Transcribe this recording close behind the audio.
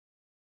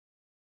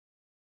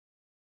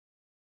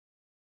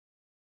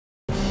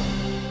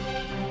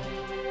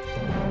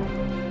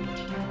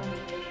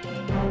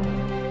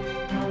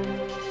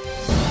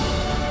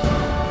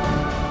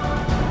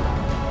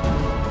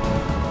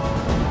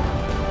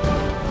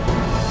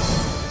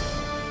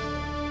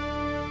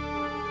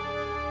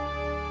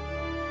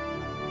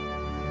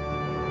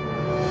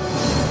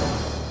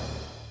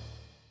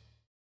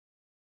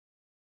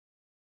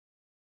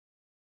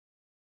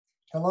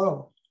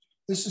Hello,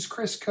 this is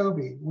Chris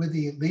Kobe with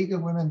the League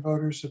of Women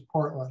Voters of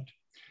Portland.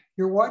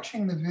 You're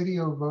watching the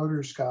Video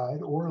Voters Guide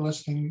or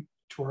listening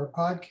to our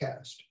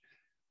podcast.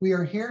 We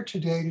are here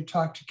today to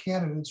talk to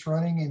candidates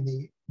running in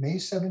the May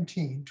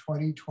 17,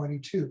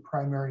 2022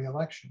 primary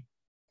election.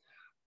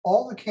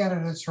 All the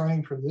candidates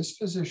running for this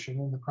position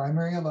in the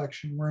primary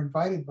election were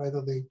invited by the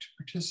League to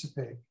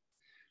participate.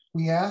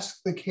 We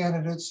asked the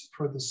candidates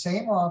for the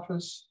same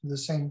office, the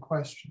same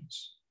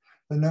questions.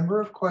 The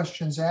number of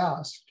questions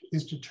asked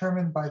is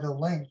determined by the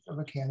length of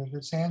a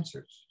candidate's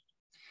answers.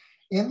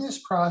 In this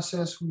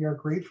process, we are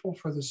grateful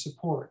for the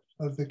support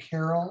of the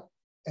Carol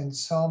and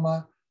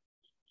Selma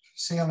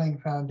Sailing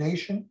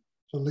Foundation,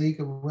 the League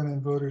of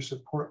Women Voters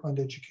of Portland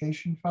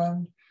Education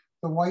Fund,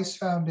 the Weiss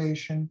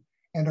Foundation,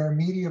 and our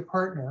media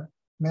partner,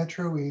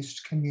 Metro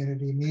East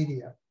Community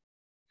Media.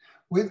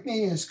 With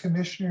me is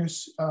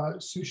Commissioners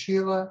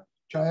Susheela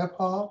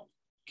Jayapal,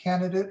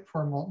 candidate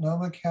for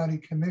Multnomah County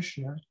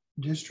Commissioner,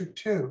 District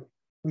 2,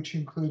 which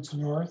includes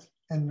North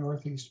and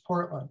Northeast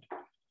Portland.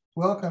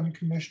 Welcome,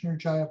 Commissioner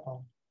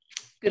Jayapal.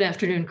 Good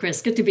afternoon,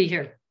 Chris. Good to be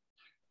here.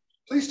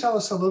 Please tell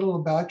us a little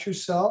about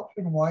yourself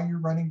and why you're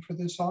running for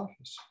this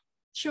office.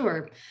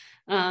 Sure.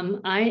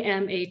 I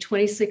am a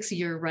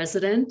 26-year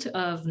resident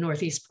of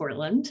Northeast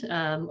Portland,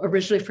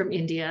 originally from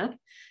India.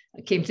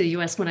 I came to the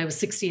US when I was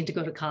 16 to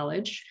go to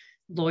college.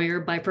 Lawyer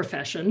by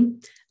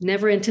profession,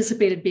 never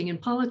anticipated being in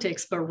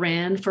politics, but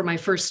ran for my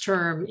first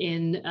term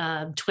in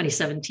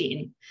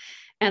 2017.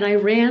 And I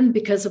ran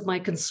because of my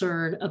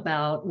concern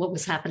about what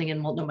was happening in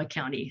Multnomah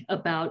County,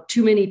 about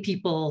too many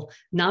people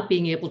not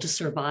being able to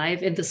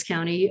survive in this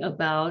county,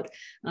 about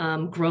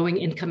growing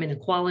income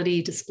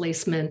inequality,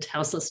 displacement,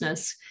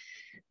 houselessness.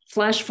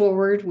 Flash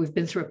forward, we've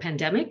been through a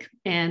pandemic,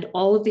 and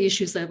all of the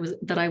issues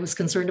that I was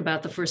concerned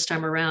about the first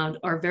time around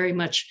are very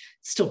much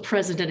still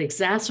present and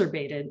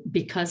exacerbated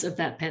because of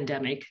that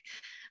pandemic.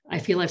 I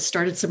feel I've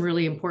started some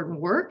really important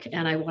work,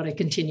 and I want to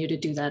continue to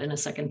do that in a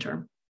second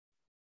term.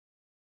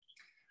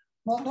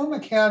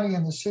 Multnomah County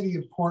and the City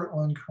of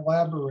Portland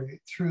collaborate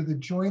through the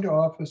Joint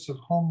Office of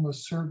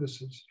Homeless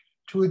Services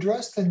to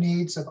address the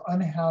needs of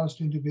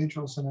unhoused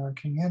individuals in our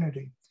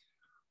community.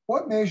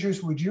 What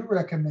measures would you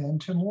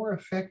recommend to more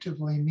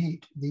effectively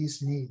meet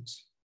these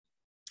needs?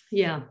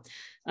 Yeah,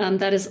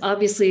 that is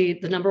obviously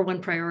the number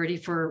one priority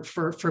for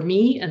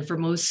me and for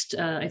most,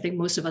 I think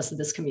most of us in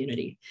this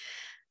community.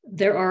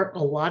 There are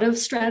a lot of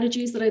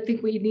strategies that I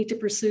think we need to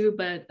pursue,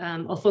 but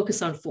I'll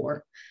focus on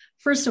four.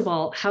 First of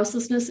all,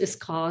 houselessness is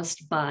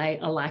caused by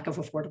a lack of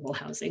affordable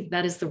housing.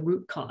 That is the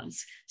root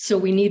cause. So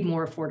we need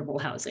more affordable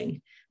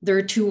housing. There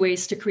are two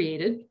ways to create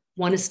it.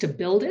 One is to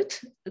build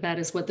it. That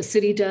is what the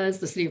city does,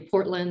 the City of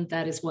Portland.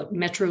 That is what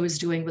Metro is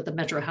doing with the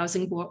Metro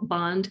Housing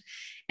Bond.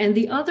 And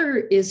the other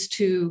is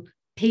to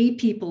pay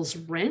people's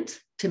rent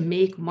to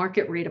make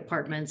market rate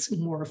apartments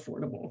more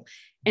affordable.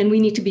 And we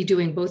need to be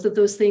doing both of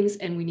those things,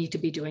 and we need to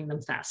be doing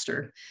them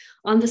faster.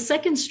 On the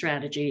second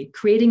strategy,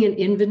 creating an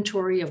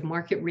inventory of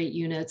market rate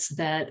units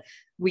that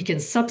we can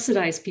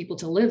subsidize people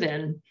to live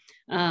in,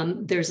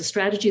 there's a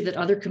strategy that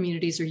other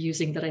communities are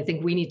using that I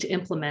think we need to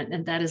implement,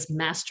 and that is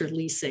master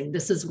leasing.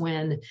 This is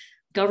when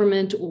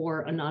government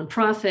or a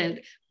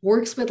nonprofit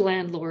works with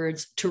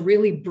landlords to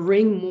really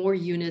bring more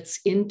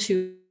units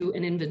into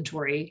an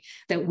inventory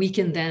that we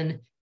can then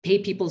pay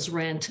people's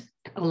rent,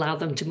 allow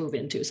them to move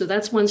into. So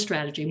that's one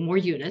strategy, more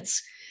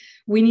units.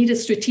 We need a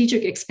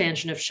strategic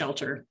expansion of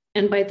shelter.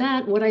 And by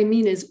that, what I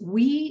mean is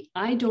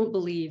I don't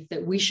believe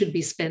that we should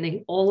be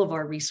spending all of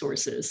our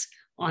resources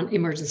on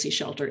emergency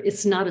shelter.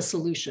 It's not a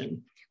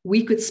solution.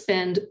 We could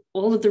spend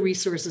all of the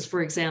resources,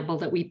 for example,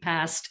 that we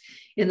passed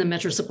in the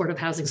Metro Supportive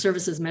Housing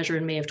Services measure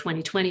in May of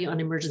 2020 on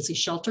emergency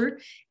shelter,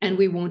 and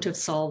we won't have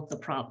solved the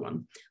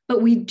problem.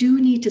 But we do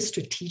need to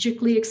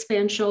strategically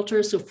expand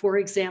shelter. So for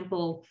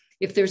example,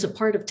 if there's a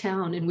part of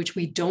town in which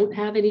we don't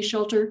have any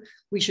shelter,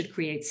 we should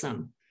create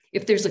some.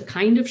 If there's a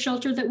kind of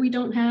shelter that we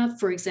don't have,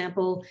 for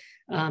example,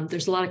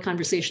 there's a lot of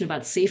conversation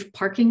about safe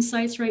parking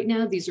sites right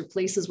now. These are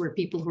places where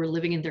people who are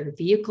living in their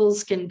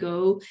vehicles can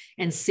go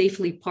and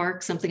safely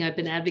park, something I've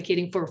been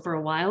advocating for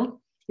a while.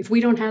 If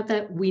we don't have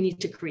that, we need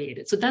to create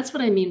it. So that's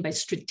what I mean by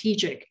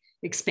strategic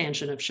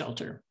expansion of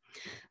shelter.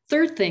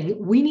 Third thing,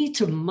 we need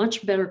to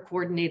much better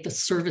coordinate the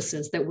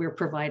services that we're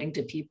providing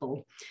to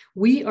people.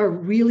 We are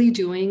really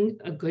doing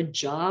a good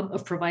job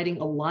of providing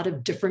a lot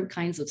of different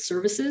kinds of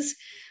services,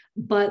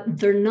 but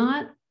they're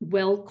not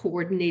well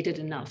coordinated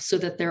enough so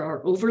that there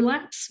are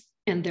overlaps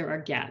and there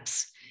are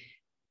gaps.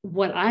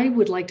 What I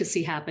would like to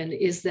see happen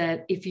is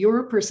that if you're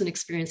a person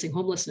experiencing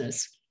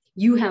homelessness,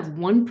 you have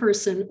one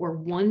person or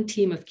one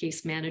team of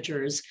case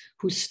managers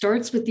who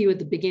starts with you at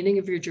the beginning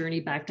of your journey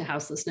back to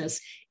houselessness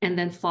and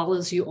then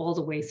follows you all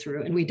the way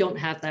through. And we don't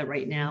have that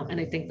right now. And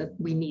I think that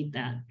we need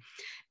that.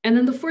 And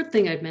then the fourth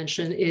thing I'd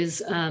mention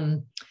is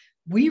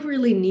we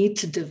really need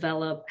to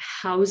develop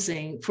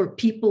housing for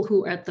people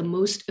who are at the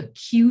most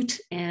acute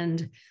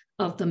end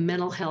of the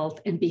mental health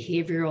and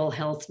behavioral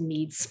health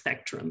needs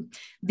spectrum.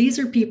 These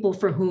are people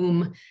for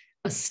whom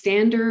a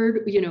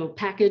standard,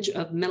 package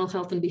of mental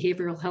health and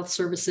behavioral health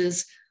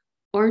services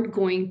aren't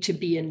going to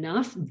be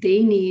enough.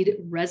 They need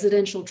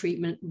residential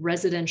treatment,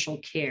 residential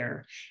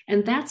care.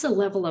 And that's a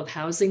level of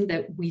housing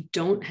that we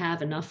don't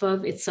have enough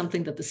of. It's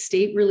something that the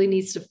state really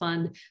needs to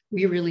fund.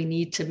 We really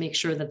need to make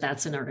sure that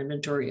that's in our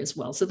inventory as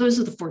well. So those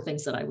are the 4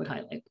 things that I would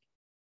highlight.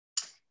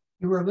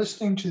 You are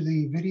listening to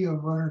the video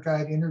voter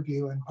guide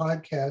interview and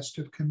podcast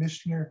of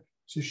Commissioner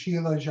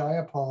Susheela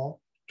Jayapal,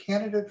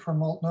 candidate for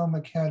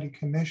Multnomah County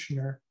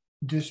Commissioner,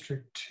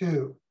 District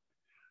 2.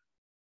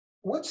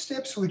 What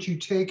steps would you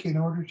take in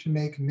order to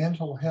make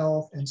mental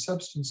health and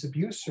substance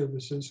abuse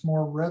services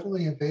more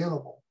readily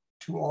available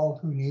to all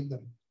who need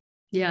them?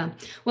 Yeah,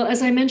 well,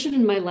 as I mentioned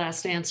in my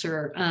last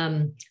answer,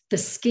 the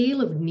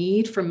scale of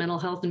need for mental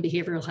health and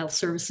behavioral health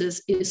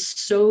services is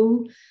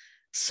so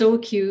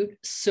acute,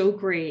 so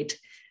great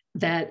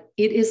that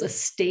it is a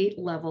state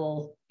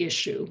level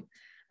issue.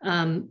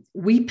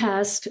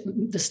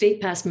 The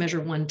state passed Measure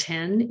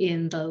 110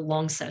 in the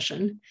long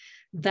session.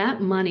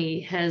 That money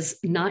has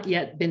not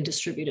yet been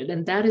distributed,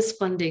 and that is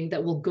funding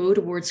that will go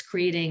towards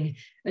creating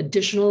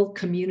additional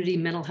community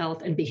mental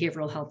health and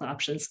behavioral health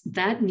options.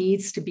 That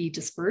needs to be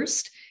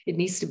dispersed. It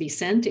needs to be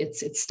sent.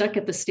 It's stuck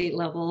at the state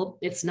level.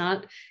 It's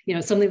not,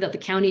 something that the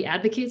county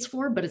advocates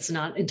for, but it's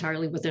not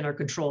entirely within our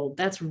control.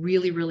 That's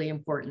really, really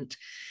important.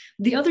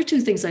 The other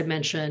 2 things I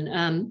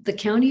mentioned, the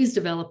county is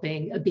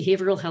developing a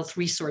behavioral health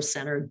resource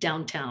center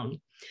downtown.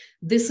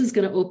 This is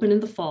going to open in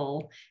the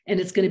fall, and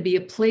it's going to be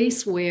a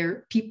place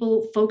where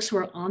folks who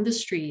are on the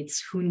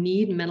streets who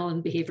need mental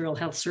and behavioral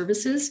health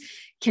services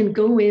can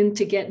go in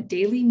to get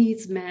daily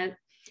needs met,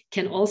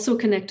 can also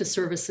connect to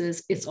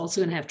services. It's also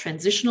going to have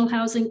transitional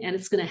housing, and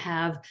it's going to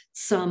have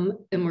some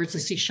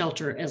emergency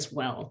shelter as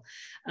well.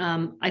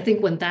 I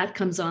think when that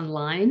comes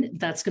online,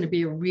 that's going to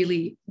be a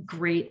really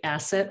great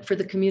asset for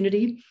the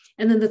community.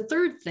 And then the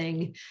third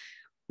thing,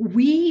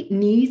 we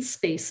need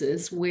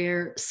spaces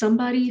where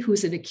somebody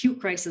who's in acute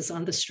crisis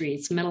on the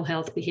streets, mental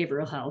health,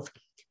 behavioral health,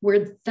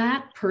 where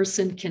that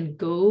person can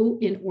go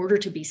in order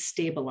to be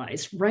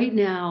stabilized. Right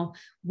now,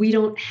 we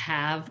don't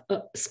have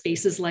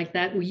spaces like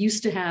that. We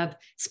used to have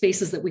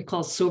spaces that we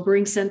call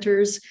sobering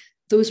centers.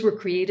 Those were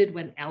created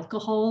when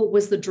alcohol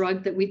was the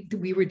drug that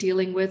we were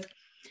dealing with.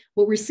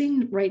 What we're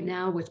seeing right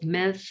now with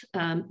meth,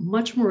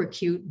 much more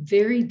acute,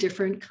 very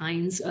different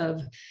kinds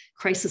of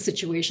crisis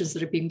situations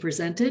that are being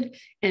presented,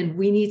 and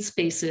we need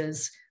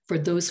spaces for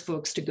those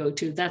folks to go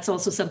to. That's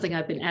also something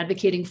I've been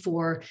advocating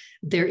for.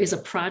 There is a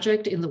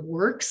project in the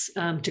works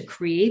to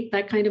create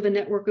that kind of a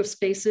network of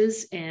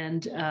spaces,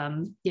 and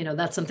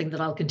that's something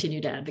that I'll continue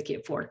to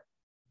advocate for.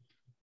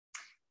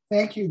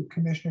 Thank you,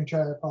 Commissioner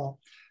Jayapal.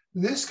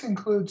 This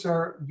concludes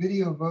our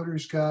video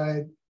voters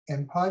guide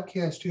and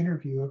podcast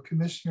interview of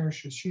Commissioner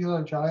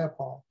Susheela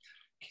Jayapal,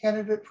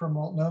 candidate for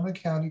Multnomah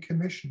County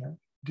Commissioner,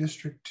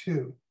 District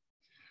 2.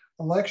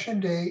 Election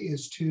Day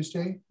is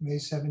Tuesday, May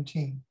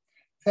 17.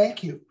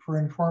 Thank you for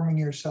informing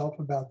yourself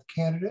about the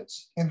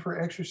candidates and for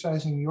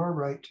exercising your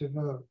right to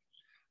vote.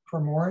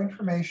 For more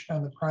information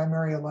on the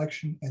primary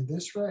election and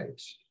this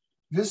race,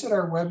 visit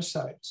our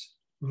websites,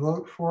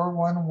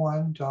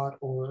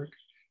 vote411.org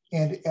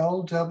and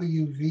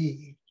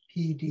lwvpdx.org.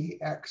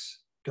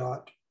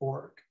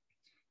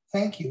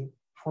 Thank you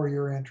for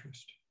your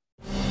interest.